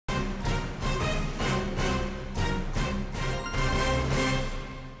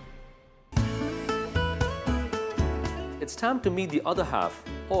it's time to meet the other half,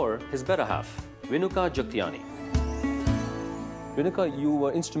 or his better half, Renuka Jagtiani. Renuka, you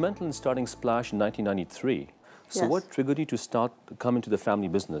were instrumental in starting Splash in 1993. So Yes. what triggered you to come into the family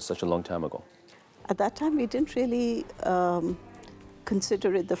business such a long time ago? At that time, we didn't really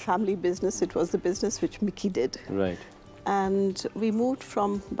consider it the family business. It was the business which Mickey did. Right. And we moved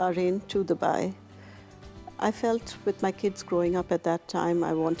from Bahrain to Dubai. I felt with my kids growing up at that time,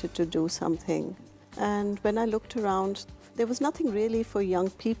 I wanted to do something. And when I looked around, there was nothing really for young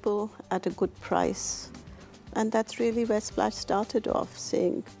people at a good price. And that's really where Splash started off,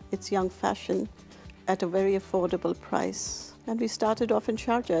 saying it's young fashion at a very affordable price. And we started off in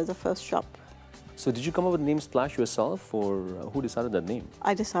Sharjah as a first shop. So did you come up with the name Splash yourself, or who decided that name?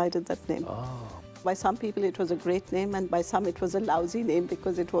 I decided that name. Oh. By some people it was a great name, and by some it was a lousy name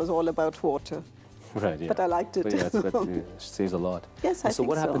because it was all about water. Right, yeah. But I liked it. But yeah, it says a lot. Yes, I think so. So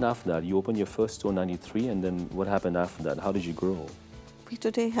what happened after that? You opened your first store in 93, and then what happened after that? How did you grow? We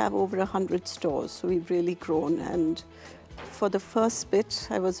today have over 100 stores, so we've really grown. And for the first bit,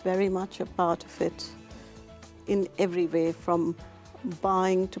 I was very much a part of it in every way, from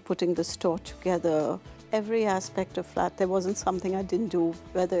buying to putting the store together. Every aspect of that, there wasn't something I didn't do,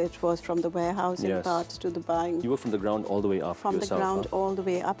 whether it was from the warehousing Yes. parts to the buying. You worked from the ground all the way up From yourself, the ground all the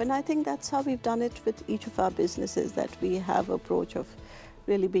way up. And I think that's how we've done it with each of our businesses, that we have an approach of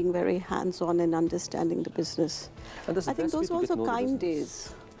really being very hands-on and understanding the business. And that's the I think best way those to were get to also know the kind business.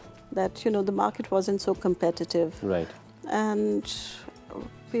 days that, you know, the market wasn't so competitive. Right. And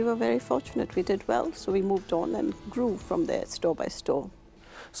we were very fortunate. We did well, so we moved on and grew from there, store by store.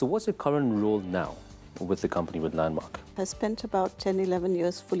 So what's your current role now with the company, with Landmark? I spent about 10, 11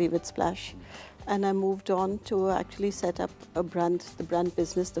 years fully with Splash, and I moved on to actually set up a brand, the brand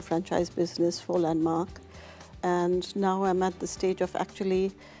business, the franchise business for Landmark. And now I'm at the stage of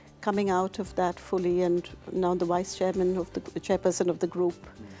actually coming out of that fully, and now the vice chairman of the chairperson of the group,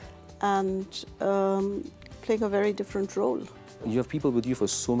 and playing a very different role. You have people with you for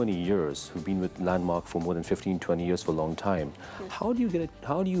so many years who've been with Landmark for more than 15, 20 years, for a long time. Yes. How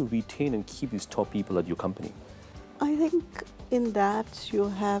do you retain and keep these top people at your company? I think in that you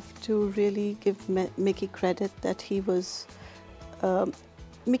have to really give Mickey credit that he was,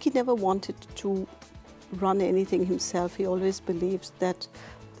 Mickey never wanted to run anything himself. He always believed that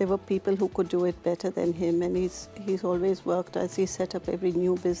there were people who could do it better than him, and he's always worked, as he set up every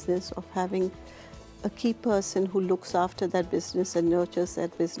new business, of having a key person who looks after that business and nurtures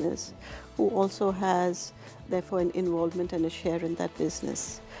that business, who also has, therefore, an involvement and a share in that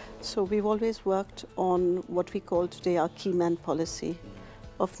business. So we've always worked on what we call today our key man policy,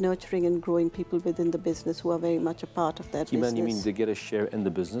 of nurturing and growing people within the business who are very much a part of that Key business. man, you mean they get a share in the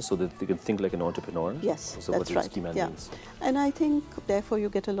business so that they can think like an entrepreneur? Yes, So that's what right. Key man Yeah. means. And I think, therefore, you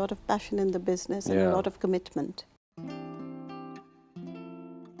get a lot of passion in the business and a Yeah. lot of commitment.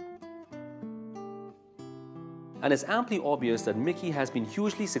 And it's amply obvious that Mickey has been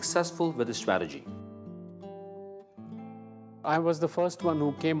hugely successful with his strategy. I was the first one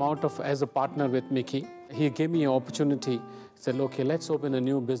who came out as a partner with Mickey. He gave me an opportunity. He said, okay, let's open a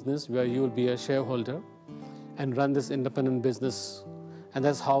new business where you will be a shareholder and run this independent business. And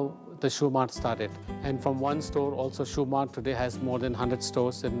that's how the Shoe Mart started. And from one store, also Shoe Mart today has more than 100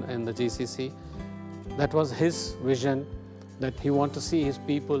 stores in the GCC. That was his vision, that he wanted to see his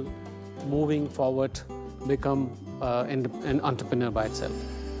people moving forward, become an entrepreneur by itself.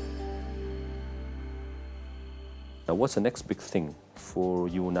 Now, what's the next big thing for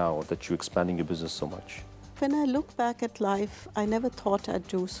you now that you're expanding your business so much? When I look back at life, I never thought I'd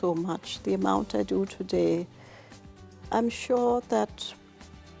do so much. The amount I do today, I'm sure that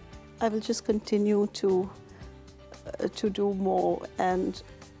I will just continue to do more. And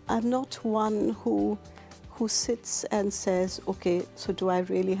I'm not one who sits and says, okay, so do I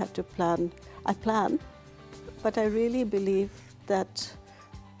really have to plan? I plan, but I really believe that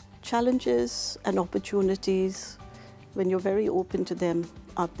challenges and opportunities, when you're very open to them,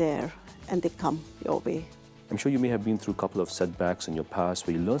 are there and they come your way. I'm sure you may have been through a couple of setbacks in your past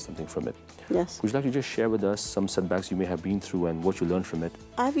where you learned something from it. Yes. Would you like to just share with us some setbacks you may have been through and what you learned from it?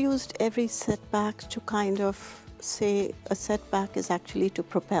 I've used every setback to kind of say a setback is actually to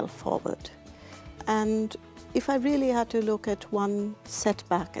propel forward. And if I really had to look at one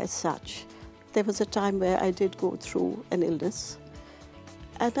setback as such, there was a time where I did go through an illness.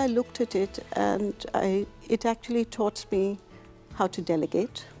 And I looked at it, and it actually taught me how to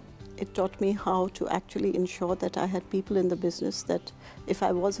delegate. It taught me how to actually ensure that I had people in the business, that if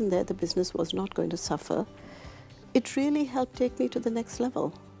I wasn't there, the business was not going to suffer. It really helped take me to the next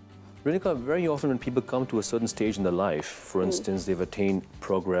level. Renuka, very often when people come to a certain stage in their life, for instance, they've attained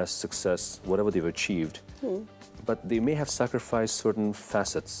progress, success, whatever they've achieved, but they may have sacrificed certain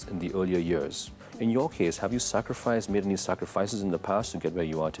facets in the earlier years. In your case, have you made any sacrifices in the past to get where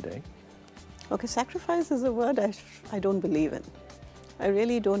you are today? Okay, sacrifice is a word I don't believe in. I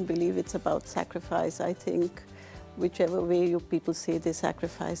really don't believe it's about sacrifice. I think whichever way people say they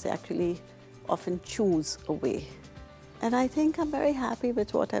sacrifice, they actually often choose a way. And I think I'm very happy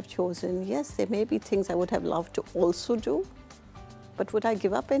with what I've chosen. Yes, there may be things I would have loved to also do, but would I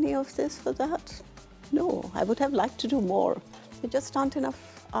give up any of this for that? No, I would have liked to do more. There just aren't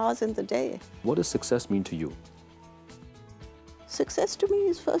enough hours in the day. What does success mean to you? Success to me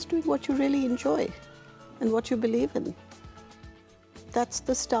is first doing what you really enjoy and what you believe in. That's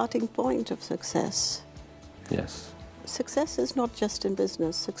the starting point of success. Yes. Success is not just in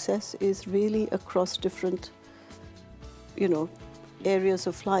business. Success is really across different, areas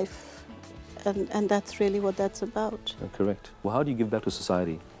of life. And that's really what that's about. Correct. Well, how do you give back to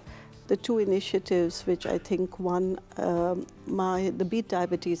society? The two initiatives, which I think one, the Beat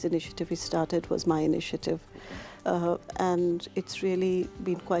Diabetes initiative we started was my initiative. And it's really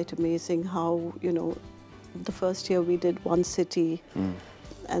been quite amazing how, the first year we did one city,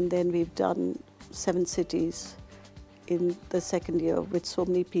 and then we've done 7 cities in the second year with so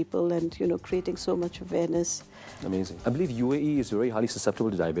many people and, creating so much awareness. Amazing. I believe UAE is very highly susceptible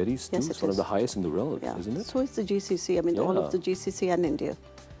to diabetes too. Yes, it's one of the highest in the world, isn't it? So is the GCC. I mean, all of the GCC and India.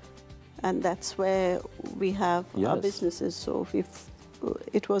 And that's where we have our businesses. So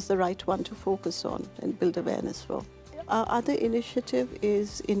it was the right one to focus on and build awareness for. Our other initiative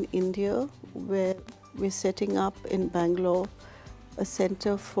is in India, where we're setting up in Bangalore a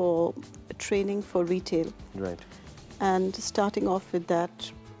center for training for retail. Right. And starting off with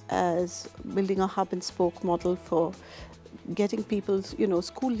that as building a hub and spoke model for getting people's,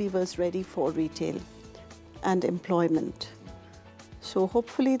 school leavers ready for retail and employment. So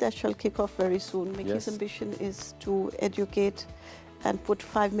hopefully that shall kick off very soon. Mickey's ambition is to educate and put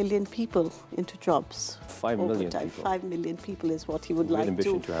 5 million people into jobs. 5 million people. 5 million people is what he would Great like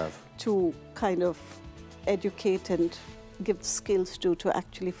ambition to have. To kind of educate and give skills to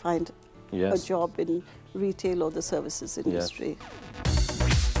actually find a job in retail or the services industry.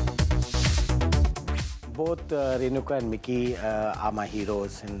 Both Renuka and Mickey are my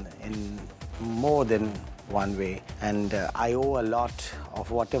heroes in more than one way, and I owe a lot of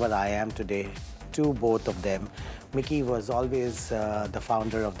whatever I am today to both of them. Mickey was always the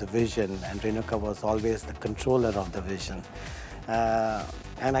founder of the vision, and Renuka was always the controller of the vision.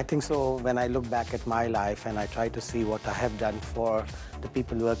 And I think so when I look back at my life and I try to see what I have done for the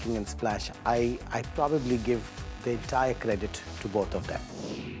people working in Splash, I probably give the entire credit to both of them.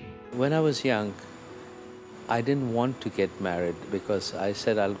 When I was young, I didn't want to get married because I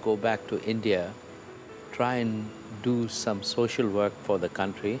said I'll go back to India, try and do some social work for the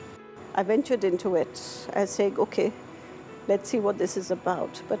country. I ventured into it. I said, okay, let's see what this is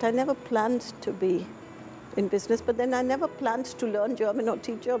about. But I never planned to be in business, but then I never planned to learn German or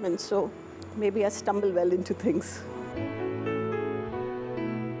teach German, so maybe I stumble well into things.